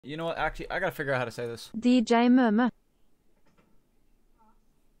You know what? Actually, I gotta figure out how to say this. DJMøMø.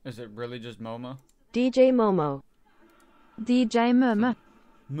 Is it really just MøMø? DJMøMø. DJMøMø.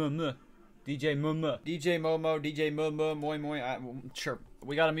 MøMø. DJMøMø. DJMøMø. DJMøMø. Moi moi. Sure.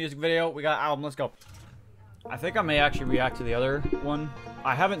 We got a music video. We got an album. Let's go. I think I may actually react to the other one.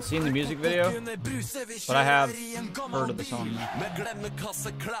 I haven't seen the music video, but I have heard of the song.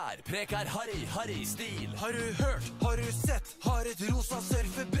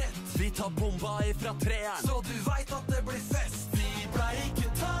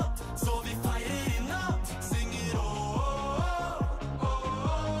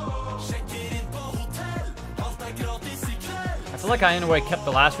 I feel like I in a way kept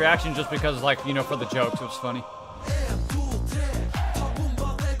the last reaction just because, like, you know, for the jokes, it was funny.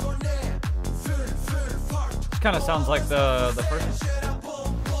 This kind of sounds like the first one.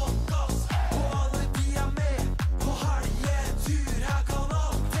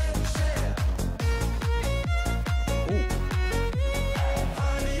 Ooh.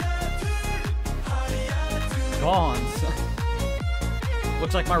 Gone.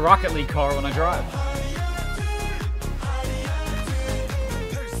 Looks like my Rocket League car when I drive.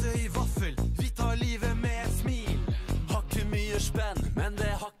 Men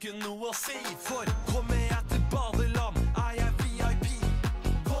det har ikke noe å si, for kommer jeg til badeland, jeg VIP.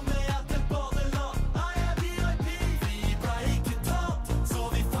 Kommer jeg til badeland, jeg VIP. Vi ble ikke tatt, så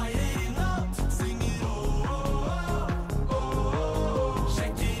vi feirer i natt. Synger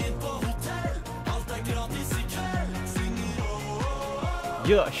sjekker inn på hotell, alt gratis i kveld. Synger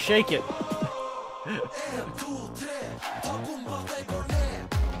Yeah, shake it. 1, 2, 3, ta bomba, det går ned.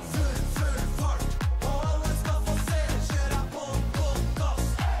 Full fart, og alle skal få se. Kjører på gass,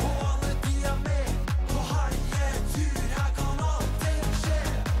 og alle de med. På Hæljetur, her kan allting skje.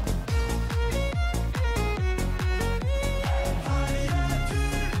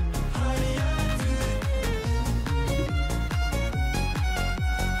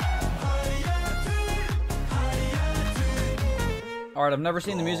 Alright, I've never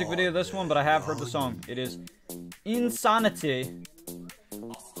seen the music video of this one, but I have heard the song. It is Insanity.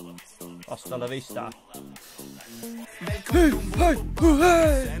 Hasta la vista. Hey, hey,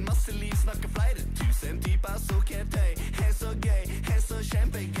 hey! En masse liv snakker flere tusen typer sukkertøy. Helt så gøy, helt så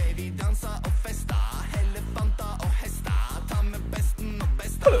kjempegøy. Vi danser og fester, elefanter og hester. Ta med besten og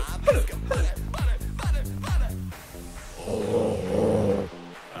besta. Vi skal bare.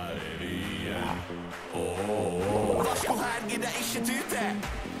 Her vi igjen. Varsko, her gidder jeg ikke tute.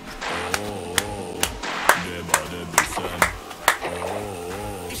 Det var det bussen.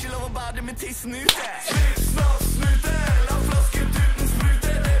 Ikke lov å bade med tissen ute. Snipp, snapp, snute. La flasketuten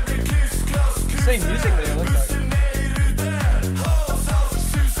sprute. Det blir kluss, klass, kruse. Same music video, look like. Bussen ned i rute. Halsalt,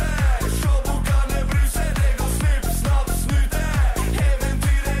 suse. Se Bukkene Bruse. Det går snipp, snapp, snute.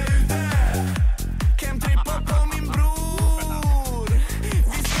 Eventyret ute. Hvem tripper på min bror?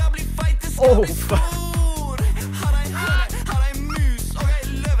 Vi skal bli feite, skal Oh, bli stor. Har ei mus og ei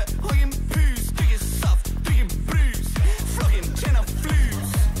løve og en pus. Drikker saft, drikker brus. Flokken tjener flus.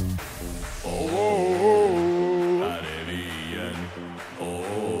 Her vi igjen.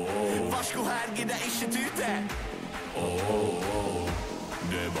 Varsko, her gidder jeg ikke tute.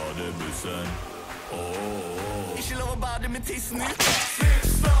 Det var det bussen. Ikke lov å bade med tissen ute. Snipp,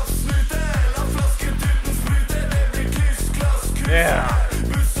 snapp, snute. La flasketuten sprute. Det blir kluss, klass, kruse. Yeah.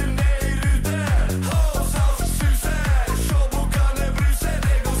 Bussen ned i rute. Halsalt, suse. Se Bukkene Bruse.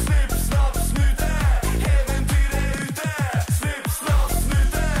 Det går snipp, snapp, snute. Eventyret ute. Snipp, snapp,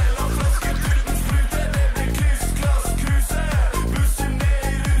 snute. La flasketuten sprute. Det blir kluss, klass, kruse. Bussen ned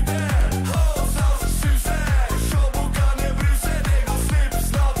i rute. Halsalt, suse. Se Bukkene Bruse. Det går snipp,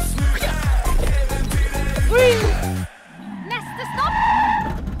 snapp, snute. Eventyret ute. Neste stopp!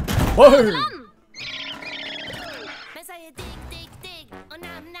 Whoa! Land! Men sier digg, digg, digg, og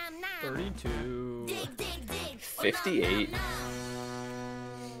nam, nam, nam. 32. Digg, digg, digg, og 58.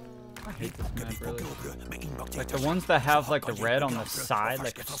 I hate this map, really. Like the ones that have like the red on the side,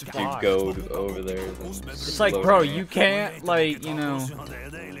 like a You spot. go over there. It's like, bro, you can't, like, you know,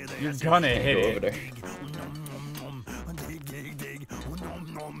 you're gonna hit Go over it. there.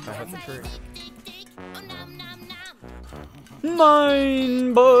 I hit the tree. digg, digg, og nam, nam, nam.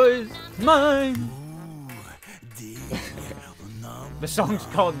 Mine, boys, mine. The song's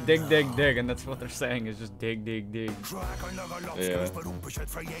called Dig, Dig, Dig, and that's what they're saying is just dig, dig, dig. Yeah.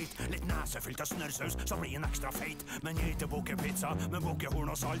 Litt nesefylt av snørrsaus, så blir en ekstra feit. Men geitebukkepizza med bukkehorn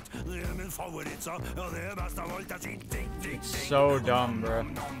og salt. Det er min favorittsa, ja det er best av alt. Jeg sier digg, digg, digg. So dumb, bro.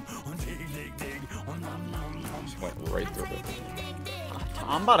 Digg, digg, digg. Just went right through it.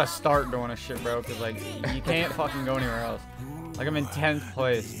 I'm about to start doing this shit, bro, because, like, you can't fucking go anywhere else. Like I'm in 10th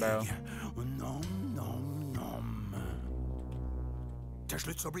place, bro.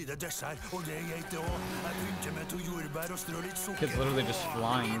 Kid's literally just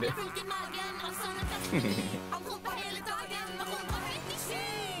flying, dude.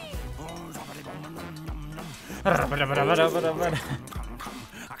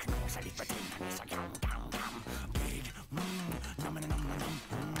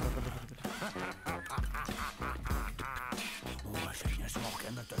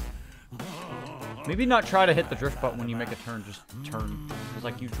 Maybe not try to hit the drift button when you make a turn, just turn. It's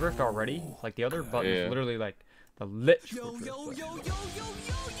like you drift already. Like the other button is literally like the lit.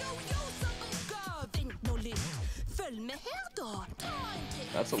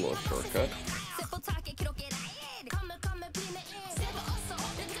 That's a little shortcut.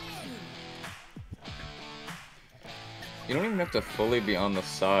 You don't even have to fully be on the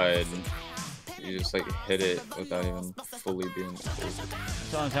side. You just like hit it without even fully being.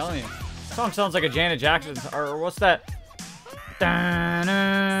 That's what I'm telling you. The song sounds like a Janet Jackson, or what's that?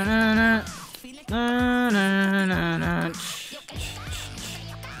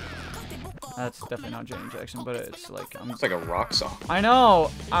 That's definitely not Janet Jackson, but it's like It's like a rock song. I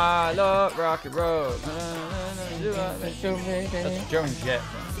know. I love rock and roll. That's Joan Jett.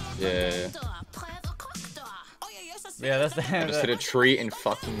 Yeah. Yeah, that's the. I just hit a tree and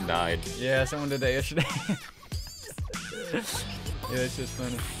fucking died. Yeah, someone did that yesterday. Yeah, it's just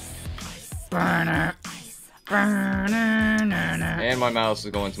funny. And my mouse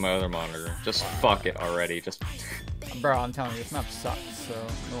is going to my other monitor. Just fuck it already. Just. Bro, I'm telling you, this map sucks, so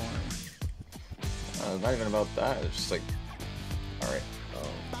don't worry. Not even about that. It's just like. Alright.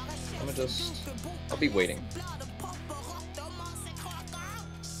 I'm gonna just. I'll be waiting.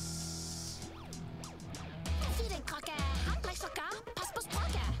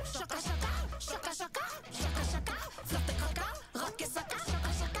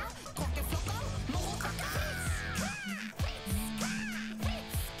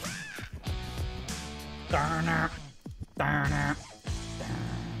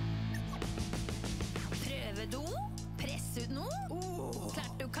 Prøvedo, press ut nå.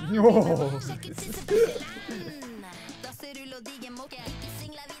 Klart du kan. Oh. Sjekk ut siste badeland. Da ser rull og digge måke. Ikke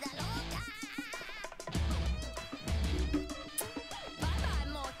singla vida loka. Bye bye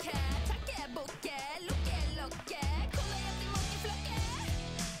måke, takke bukke, lukke lokke. Kom deg hjem til måkeflokke.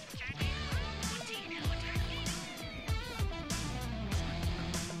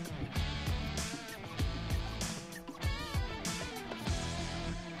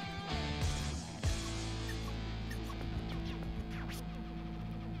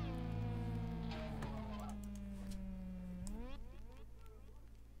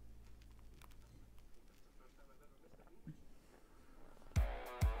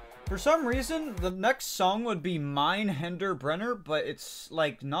 For some reason, the next song would be Mine Hender Brenner, but it's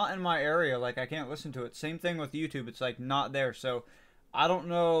like not in my area. Like I can't listen to it. Same thing with YouTube. It's like not there. So I don't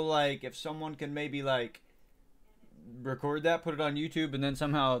know like if someone can maybe like record that, put it on YouTube, and then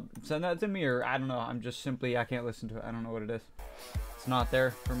somehow send that to me, or I don't know. I'm just simply I can't listen to it. I don't know what it is. It's not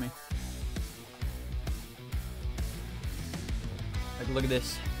there for me. Like look at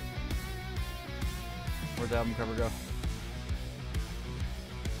this. Where'd the album cover go?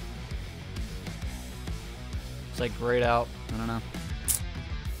 It's like grayed out. I don't know.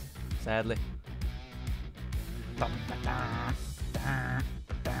 Sadly.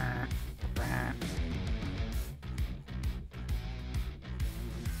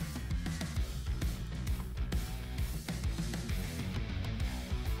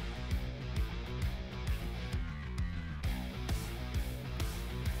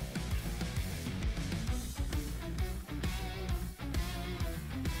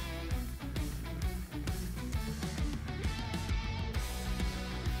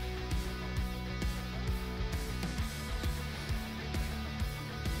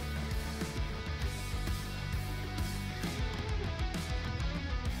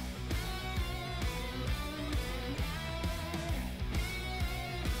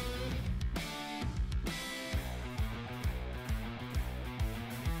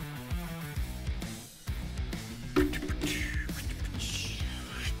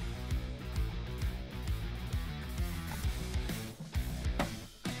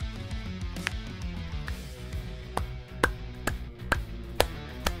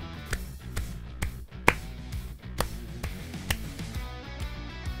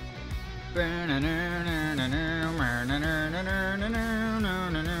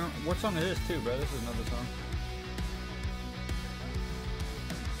 What song is this too, bro? This is another song.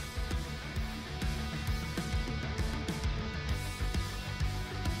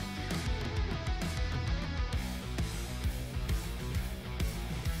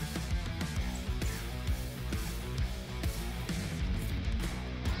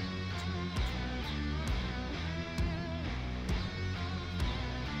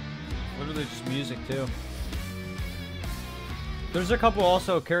 mostly just music too. There's a couple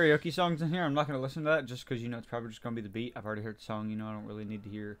also karaoke songs in here. I'm not gonna listen to that just because, you know, it's probably just gonna be the beat. I've already heard the song, you know, I don't really need to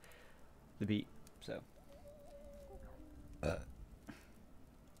hear the beat, so.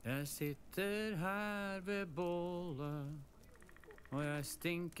 Jeg sitter her ved bålet, og jeg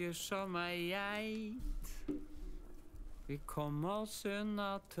stinker som ei geit. Vi kom oss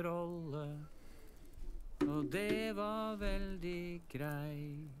unna trollet, og det var veldig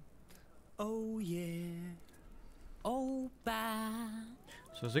greit. Oh yeah, oh bad.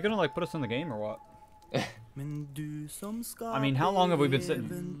 So is it gonna like put us in the game or what? Men du som skal I mean, how long have we been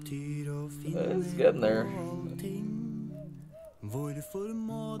sitting? It's getting there. What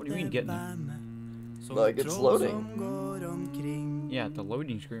do you mean getting there? Like, it's loading. Yeah, the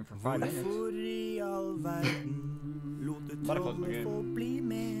loading screen for 5 minutes. Thought I closed my game.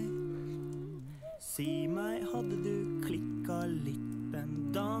 Si meg, hadde du klikka litt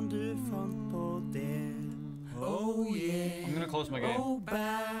den dagen du fant på det. Oh yeah. I'm gonna close my game. Oh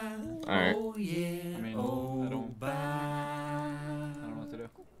bad. Alright. Oh yeah. I mean, oh I don't know what to do.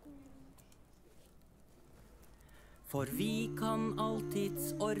 For vi kan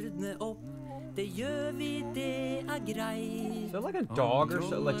alltids ordne opp. Det gjør vi, det greit. Is there like a dog or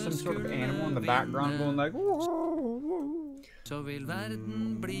so, like some sort of animal in the background going like? Så vil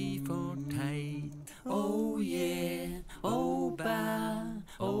verden bli for teit. Oh yeah, oh bad,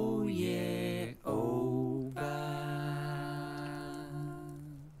 oh yeah, oh bad.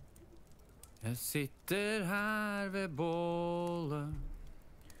 Jeg sitter her ved bålet,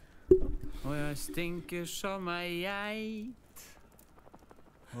 og jeg stinker som ei geit.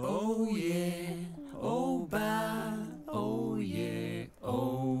 Oh yeah, oh bad, oh yeah,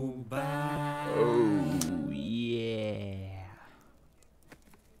 oh bad. Oh yeah.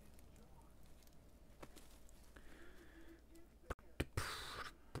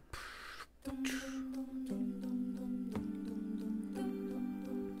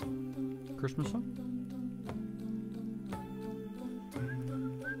 Christmas song?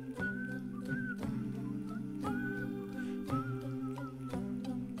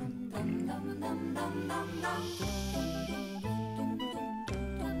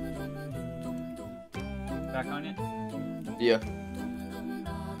 Back on it? Yeah.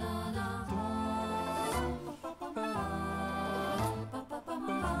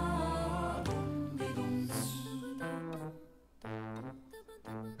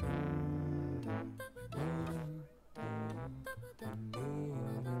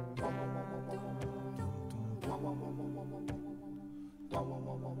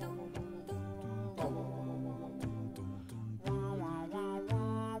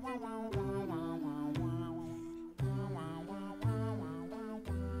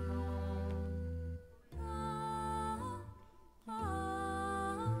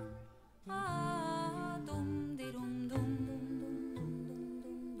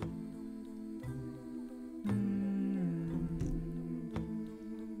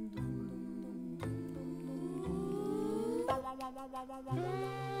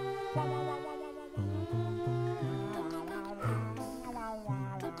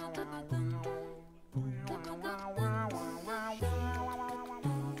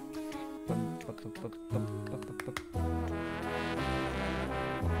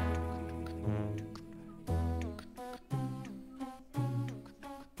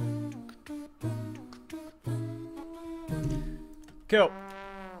 Go.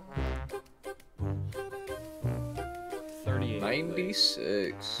 38.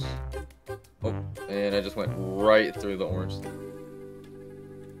 96. Oh, and I just went right through the orange.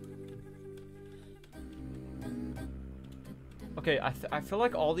 Okay, I feel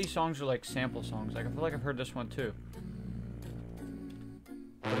like all these songs are like sample songs. Like I feel like I've heard this one too.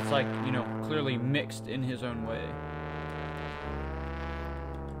 But it's like, you know, clearly mixed in his own way.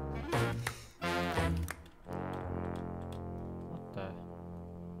 What the?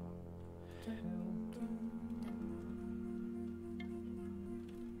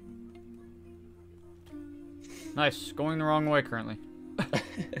 Nice, going the wrong way currently.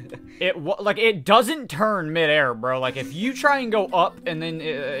 It doesn't turn midair, bro. Like if you try and go up and then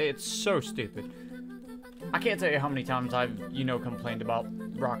it's so stupid. I can't tell you how many times I've, you know, complained about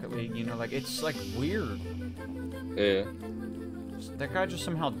Rocket League, you know, like it's like weird. Yeah. That guy just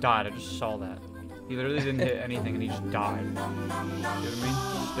somehow died. I just saw that. He literally didn't hit anything and he just died. You know what I mean?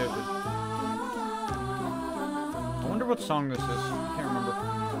 Stupid. I wonder what song this is. I can't remember.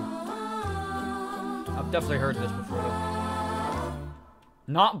 I've definitely heard this before though.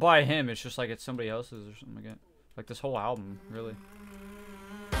 Not by him, it's just like it's somebody else's or something like that. Like this whole album, really.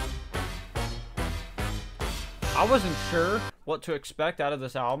 I wasn't sure what to expect out of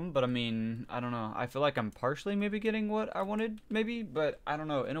this album, but I mean, I don't know. I feel like I'm partially maybe getting what I wanted, maybe, but I don't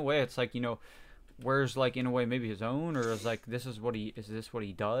know. In a way, it's like, you know, where's like in a way maybe his own, or is like this what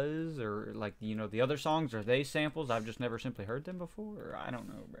he does, or like, you know, the other songs, are they samples? I've just never simply heard them before, or I don't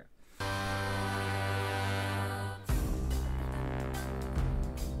know, bro.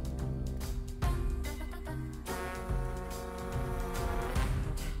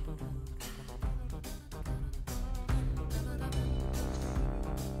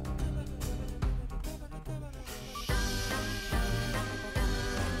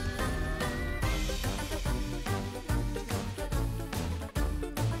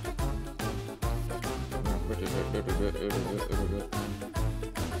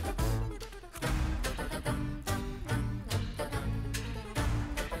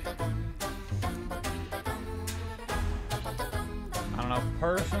 I don't know,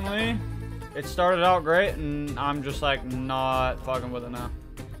 personally, it started out great, and I'm just like not fucking with it now.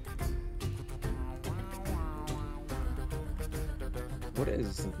 What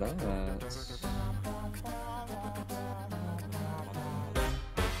is that?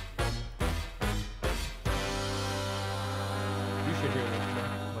 You should hear this, bro.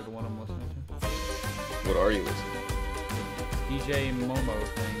 Like the one I'm listening to. What are you listening DJMøMø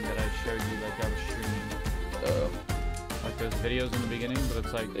thing that I showed you, like I was streaming. to? Like those videos in the beginning, but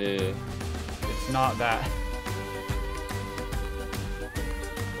it's like, Yeah. it's not that.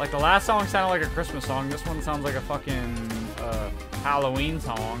 Like the last song sounded like a Christmas song. This one sounds like a fucking Halloween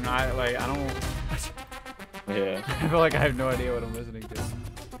song. I don't. Yeah. I feel like I have no idea what I'm listening to.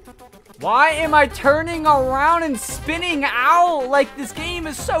 Why am I turning around and spinning out? Like, this game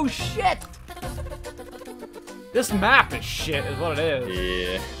is so shit. This map is shit, is what it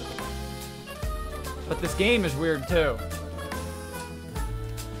is. Yeah. But this game is weird too.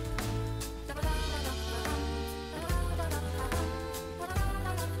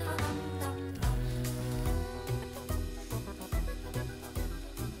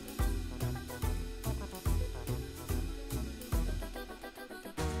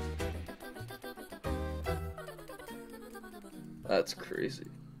 That's crazy.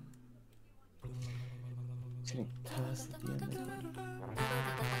 It's getting past at the end.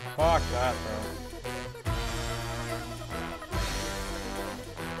 Fuck that, bro.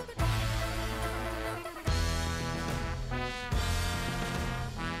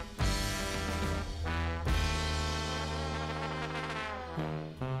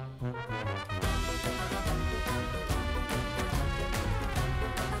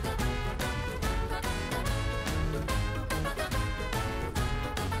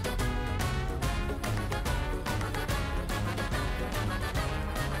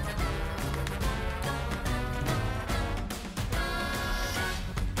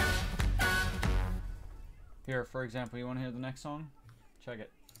 Here, for example, you want to hear the next song? Check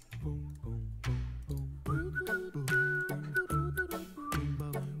it.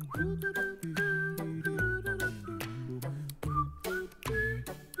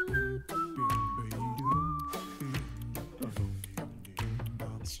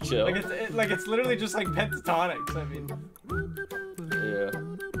 It's chill. Like it's literally just like pentatonics. I mean, Yeah.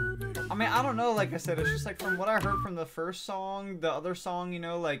 I mean, I don't know. Like I said, it's just like from what I heard from the first song, the other song, you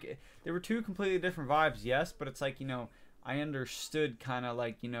know, like they were two completely different vibes. Yes, but it's like, you know, I understood kind of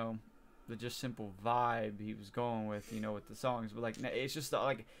like, you know, the just simple vibe he was going with, you know, with the songs. But like, it's just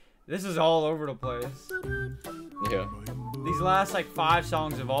like this is all over the place. Yeah. These last like 5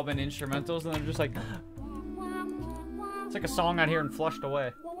 songs have all been instrumentals, and they're just like, it's like a song out here and flushed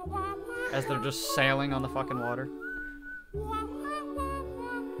away as they're just sailing on the fucking water.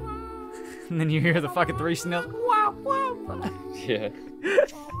 And then you hear the fucking 3 snails. Wow, wow. Yeah.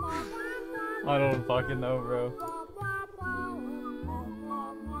 I don't fucking know, bro.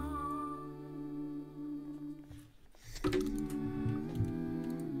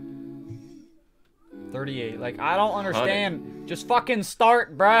 $38. Like, I don't understand. Just fucking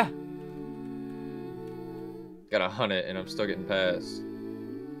start, bruh. Gotta hunt it, and I'm still getting past.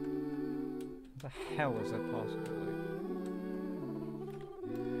 What the hell is that possible?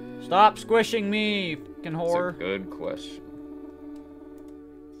 Stop squishing me, fucking That's whore. a good question.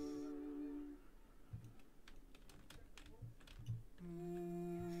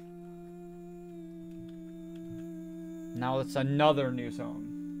 Now it's another new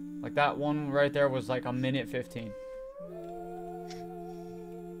song. Like that one right there was like 1:15.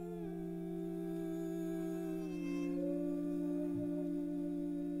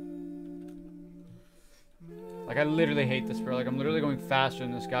 Like I literally hate this, bro. Like I'm literally going faster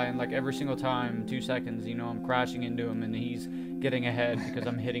than this guy, and like every single time, 2 seconds, you know, I'm crashing into him, and he's getting ahead because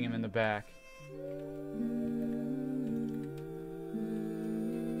I'm hitting him in the back.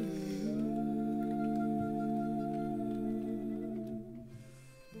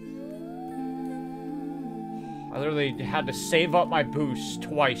 I literally had to save up my boost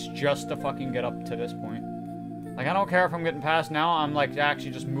twice just to fucking get up to this point. Like, I don't care if I'm getting past now. I'm, like,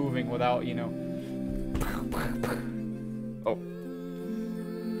 actually just moving without, you know. Oh.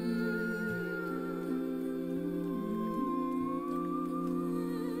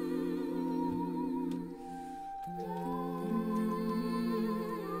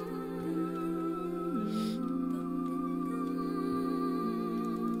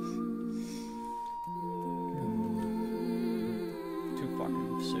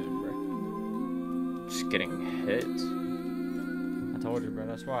 Getting hit. I told you, bro.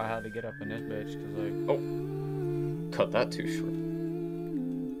 That's why I had to get up in this bitch, cause like, oh, cut that too short.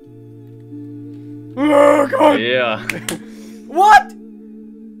 oh god, yeah. what?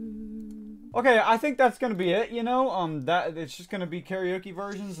 Okay, I think that's gonna be it. You know, that it's just gonna be karaoke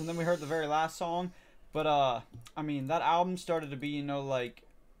versions, and then we heard the very last song. But I mean, that album started to be, you know, like,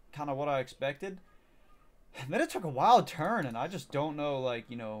 kind of what I expected. And then it took a wild turn, and I just don't know, like,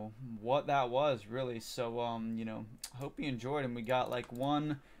 you know, what that was, really. So, you know, hope you enjoyed, and we got, like,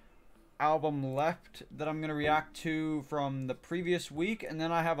 one album left that I'm going to react to from the previous week, and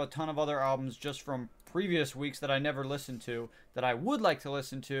then I have a ton of other albums just from previous weeks that I never listened to, that I would like to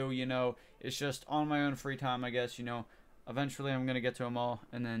listen to, you know. It's just on my own free time, I guess, you know. Eventually, I'm going to get to them all,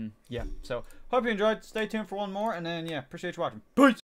 and then, yeah. So, hope you enjoyed. Stay tuned for one more, and then, yeah, appreciate you watching. Peace!